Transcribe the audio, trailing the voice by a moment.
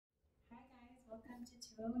welcome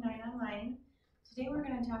to 209 Online. Today we're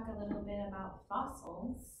going to talk a little bit about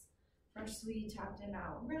fossils. First we talked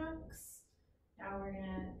about rocks. Now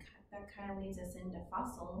that kind of leads us into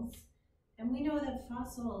fossils. And we know that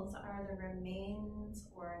fossils are the remains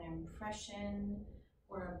or an impression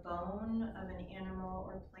or a bone of an animal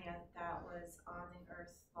or plant that was on the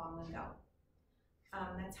earth long ago.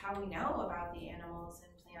 That's how we know about the animals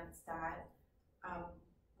and plants that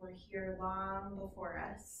were here long before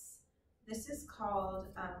us. This is called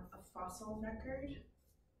a fossil record,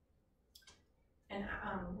 and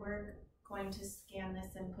we're going to scan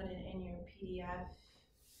this and put it in your PDF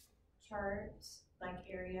chart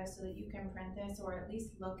area so that you can print this or at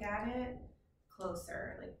least look at it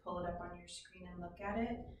closer, like pull it up on your screen and look at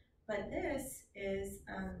it. But this is,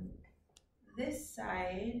 this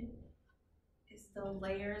side is the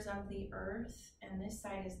layers of the earth and this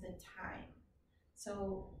side is the time.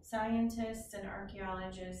 So scientists and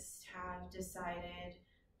archaeologists have decided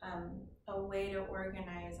a way to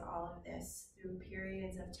organize all of this through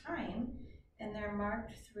periods of time, and they're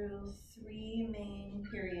marked through three main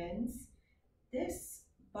periods. This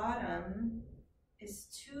bottom is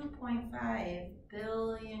 2.5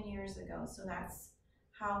 billion years ago, so that's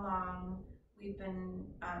how long we've been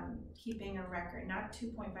keeping a record, not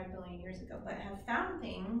 2.5 billion years ago, but have found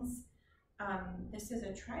things. This is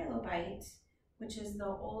a trilobite, which is the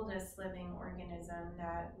oldest living organism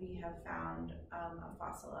that we have found a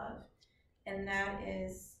fossil of. And that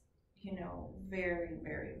is, very,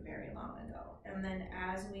 very, very long ago. And then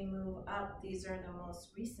as we move up, these are the most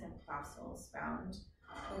recent fossils found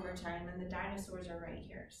over time, and the dinosaurs are right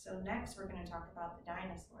here. So next we're going to talk about the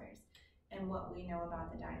dinosaurs and what we know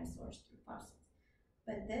about the dinosaurs through fossils.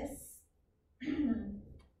 But this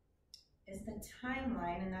is the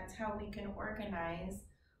timeline, and that's how we can organize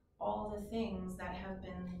all the things that have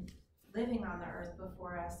been living on the earth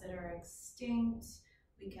before us that are extinct.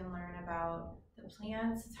 We can learn about the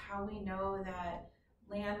plants. It's how we know that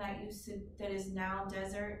land that is now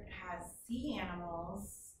desert has sea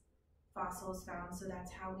animals, fossils found. So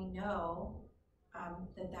that's how we know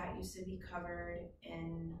that used to be covered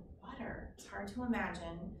in water. It's hard to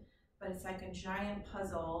imagine, but it's like a giant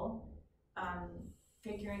puzzle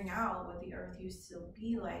figuring out what the earth used to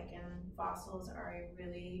be like, and fossils are a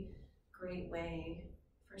really great way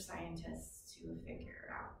for scientists to figure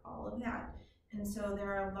out all of that. And so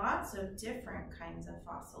there are lots of different kinds of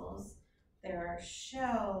fossils. There are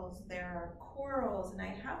shells, there are corals, and I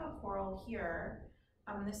have a coral here.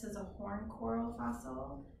 This is a horn coral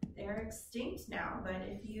fossil. They're extinct now, but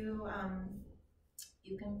if you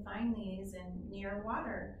can find these near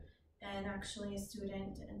water. And actually a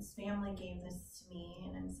student and his family gave this to me,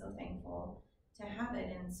 and I'm so thankful to have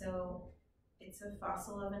it. And so it's a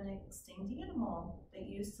fossil of an extinct animal that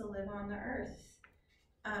used to live on the earth.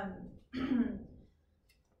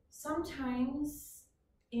 Sometimes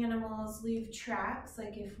animals leave tracks,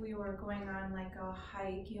 like if we were going on like a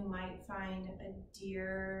hike, you might find a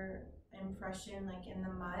deer impression like in the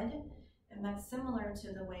mud, and that's similar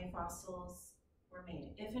to the way fossils were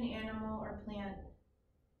made. If an animal or plant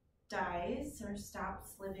dies or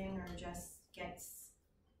stops living or just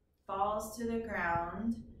falls to the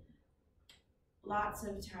ground, lots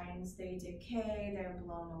of times they decay, they're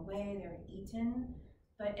blown away, they're eaten.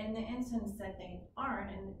 But in the instance that they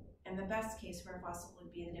aren't, and the best case for a fossil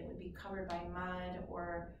would be that it would be covered by mud,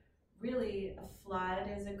 or really a flood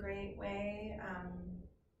is a great way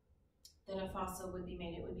that a fossil would be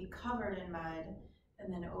made. It would be covered in mud,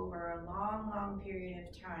 and then over a long, long period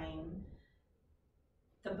of time,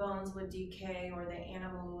 the bones would decay or the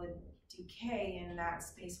animal would decay, and that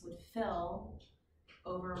space would fill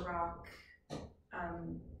over rock,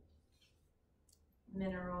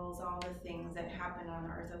 minerals, all the things that happen on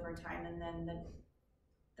Earth over time, and then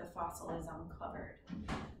the fossil is uncovered.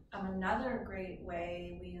 Another great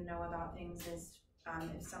way we know about things is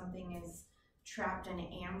if something is trapped in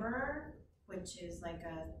amber, which is like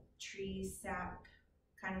a tree sap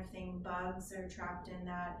kind of thing. Bugs are trapped in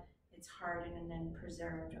that. It's hardened and then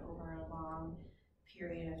preserved over a long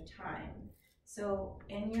period of time. So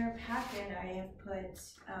in your packet, I have put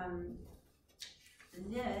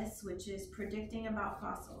this, which is predicting about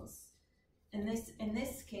fossils. And this, in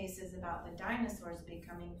this case, is about the dinosaurs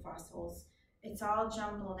becoming fossils. It's all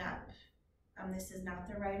jumbled up. This is not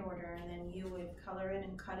the right order, and then you would color it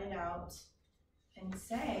and cut it out and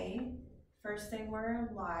say, first they were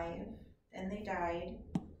alive, then they died.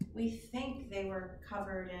 We think they were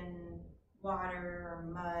covered in water or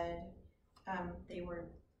mud.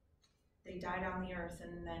 They died on the earth,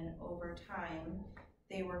 and then over time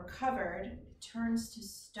they were covered, turns to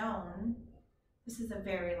stone. This is a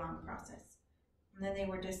very long process. and then they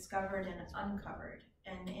were discovered and uncovered.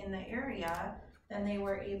 And in the area, then they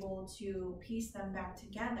were able to piece them back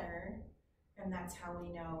together, and that's how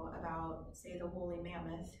we know about, say, the woolly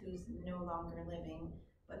mammoth, who's no longer living,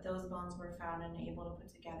 but those bones were found and able to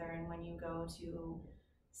put together. And when you go to,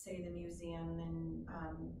 say, the museum in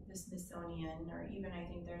the Smithsonian, or even I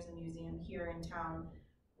think there's a museum here in town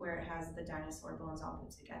where it has the dinosaur bones all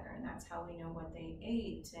put together, and that's how we know what they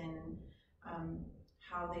ate and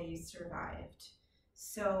how they survived.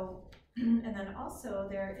 So, and then also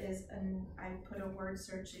there is I put a word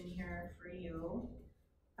search in here for you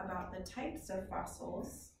about the types of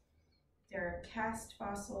fossils. There are cast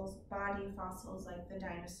fossils, body fossils like the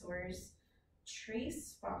dinosaurs,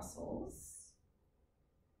 trace fossils,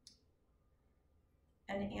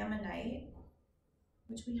 an ammonite,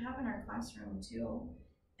 which we have in our classroom too,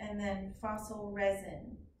 and then fossil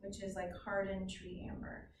resin, which is like hardened tree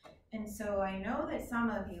amber. And so I know that some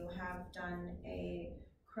of you have done a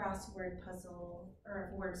crossword puzzle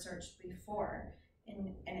or word search before,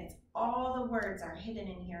 and it's all the words are hidden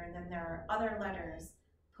in here, and then there are other letters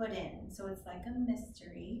put in. So it's like a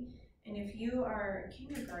mystery. And if you are a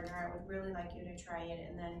kindergartner, I would really like you to try it.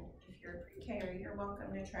 And then if you're a pre-K, you're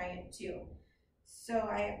welcome to try it too. So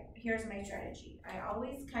here's my strategy. I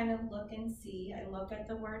always kind of look and see. I look at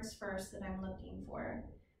the words first that I'm looking for,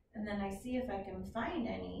 and then I see if I can find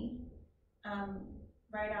any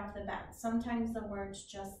right off the bat. Sometimes the words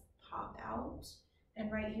just pop out,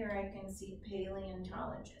 and right here I can see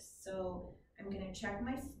paleontologist. So I'm going to check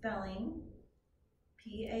my spelling,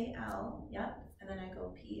 P-A-L, yep, and then I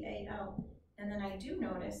go P-A-L, and then I do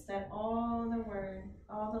notice that all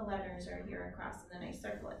the letters are here across, and then I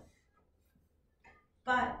circle it.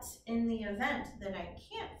 But in the event that I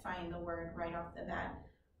can't find the word right off the bat,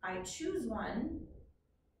 I choose one,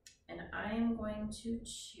 and I am going to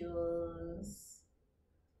choose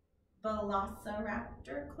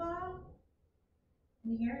Velociraptor claw.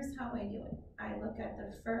 And here's how I do it. I look at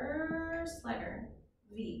the first letter,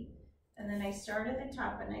 V, and then I start at the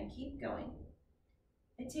top and I keep going.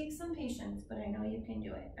 It takes some patience, but I know you can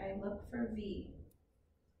do it. I look for V,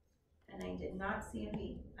 and I did not see a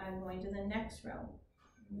V. I'm going to the next row.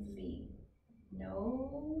 V,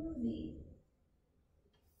 no V.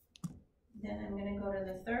 Then I'm going to go to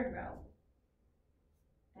the third row.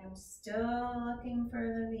 I'm still looking for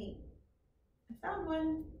the V. I found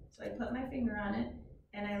one, so I put my finger on it,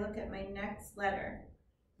 and I look at my next letter.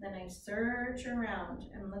 Then I search around.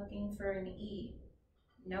 I'm looking for an E.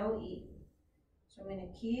 No E. So I'm going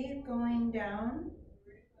to keep going down.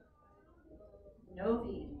 No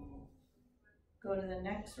V. Go to the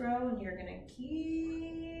next row, and you're going to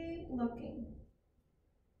keep looking.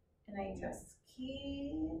 And I just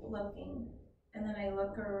keep looking. And then I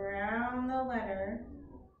look around the letter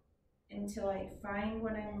until I find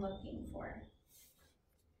what I'm looking for.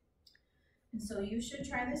 And so you should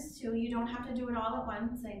try this too. You don't have to do it all at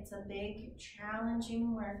once. It's a big,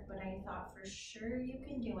 challenging work, but I thought for sure you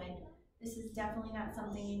can do it. This is definitely not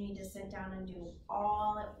something you need to sit down and do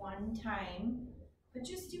all at one time, but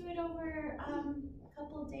just do it over a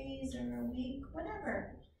couple days or a week,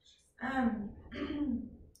 whatever.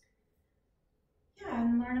 Yeah,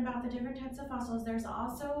 and learn about the different types of fossils. There's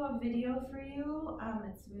also a video for you.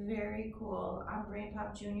 It's very cool on Brain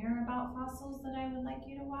Pop Jr. about fossils that I would like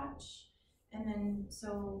you to watch. And then,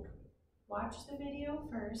 so watch the video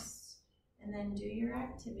first, and then do your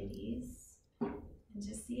activities, and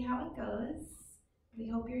just see how it goes. We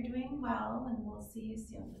hope you're doing well, and we'll see you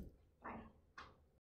soon.